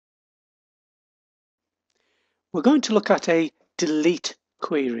We're going to look at a delete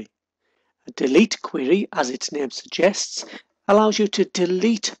query. A delete query, as its name suggests, allows you to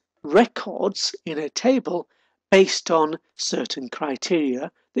delete records in a table based on certain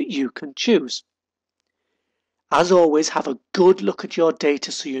criteria that you can choose. As always, have a good look at your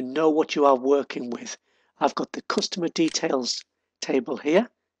data so you know what you are working with. I've got the customer details table here.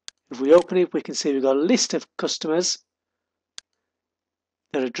 If we open it, we can see we've got a list of customers,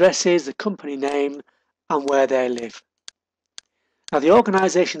 their addresses, the company name, and where they live. Now, the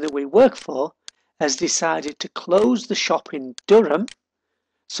organisation that we work for has decided to close the shop in Durham,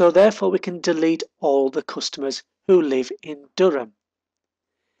 so therefore we can delete all the customers who live in Durham.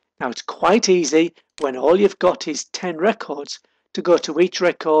 Now, it's quite easy when all you've got is 10 records to go to each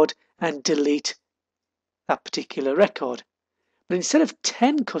record and delete that particular record. But instead of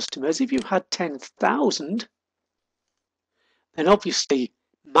 10 customers, if you had 10,000, then obviously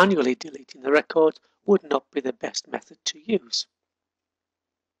manually deleting the record would not be the best method to use.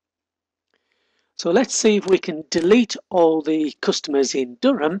 So let's see if we can delete all the customers in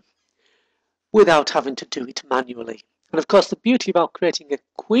Durham without having to do it manually. And of course, the beauty about creating a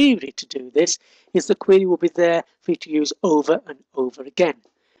query to do this is the query will be there for you to use over and over again.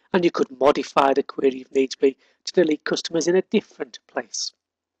 And you could modify the query if needs be to delete customers in a different place.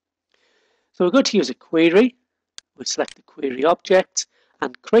 So we're going to use a query. We select the query object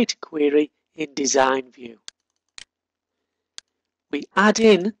and create a query in Design View. We add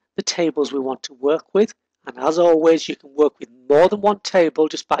in the tables we want to work with, and as always you can work with more than one table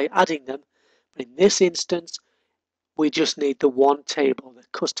just by adding them, but in this instance we just need the one table, the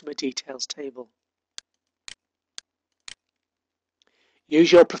customer details table.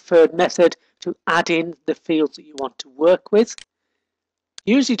 Use your preferred method to add in the fields that you want to work with.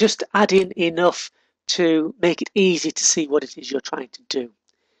 Usually just add in enough to make it easy to see what it is you're trying to do.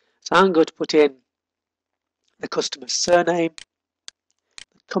 So I'm going to put in the customer's surname,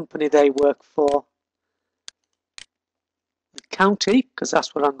 the company they work for, the county, because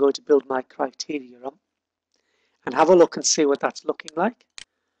that's what I'm going to build my criteria on, and have a look and see what that's looking like.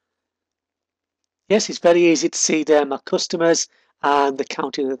 Yes, it's very easy to see there my customers and the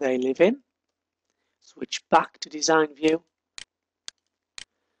county that they live in. Switch back to Design View.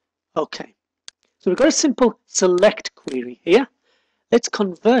 Okay, so we've got a simple select query here. Let's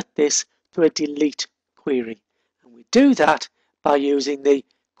convert this to a delete query, and we do that by using the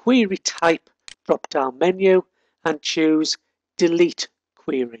query type drop-down menu and choose delete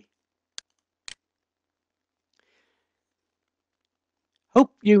query.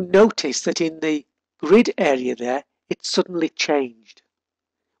 Hope you notice that in the grid area there it suddenly changed.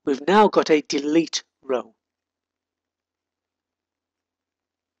 We've now got a delete row.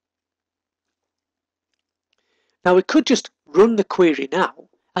 Now we could just run the query now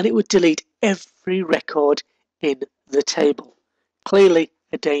and it would delete every record in the table. Clearly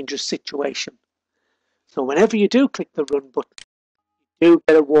a dangerous situation. So whenever you do click the run button, you do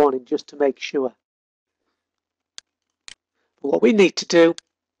get a warning just to make sure. But what we need to do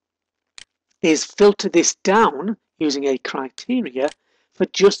is filter this down using a criteria for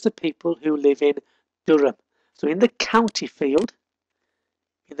just the people who live in Durham. So in the county field,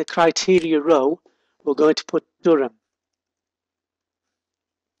 in the criteria row, we're going to put Durham.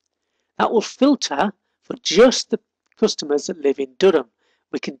 That will filter for just the customers that live in Durham.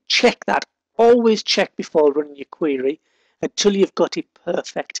 We can check that. Always check before running your query until you've got it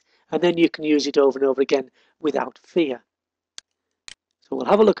perfect, and then you can use it over and over again without fear. So we'll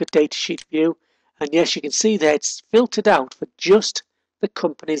have a look at Datasheet View, and yes, you can see there it's filtered out for just the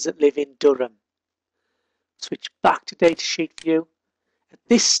companies that live in Durham. Switch back to Datasheet View. At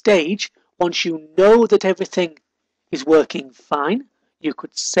this stage, once you know that everything is working fine, you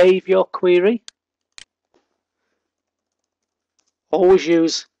could save your query. Always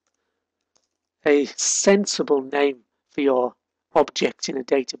use a sensible name for your object in a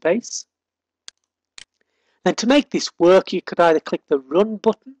database. And to make this work, you could either click the Run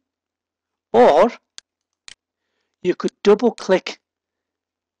button, or you could double click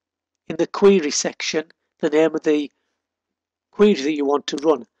in the query section the name of the query that you want to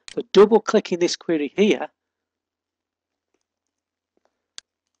run. So double clicking this query here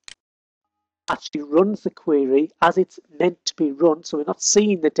actually runs the query as it's meant to be run. So we're not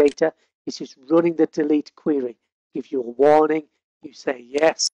seeing the data, it's just running the delete query. Gives you a warning, you say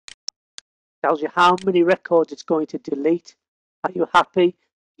yes. Tells you how many records it's going to delete. Are you happy?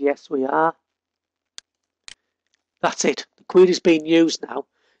 Yes, we are. That's it. The query is being used now.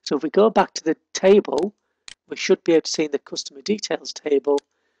 So if we go back to the table, we should be able to see in the customer details table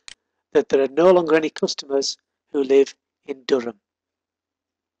that there are no longer any customers who live in Durham.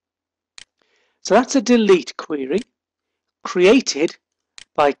 So that's a delete query created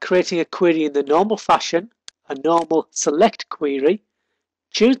by creating a query in the normal fashion, a normal select query,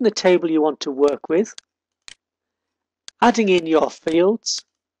 choosing the table you want to work with, adding in your fields,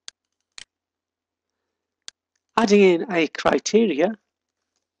 adding in a criteria,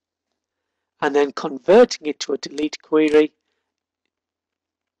 and then converting it to a delete query.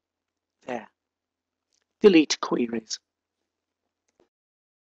 There. Delete queries.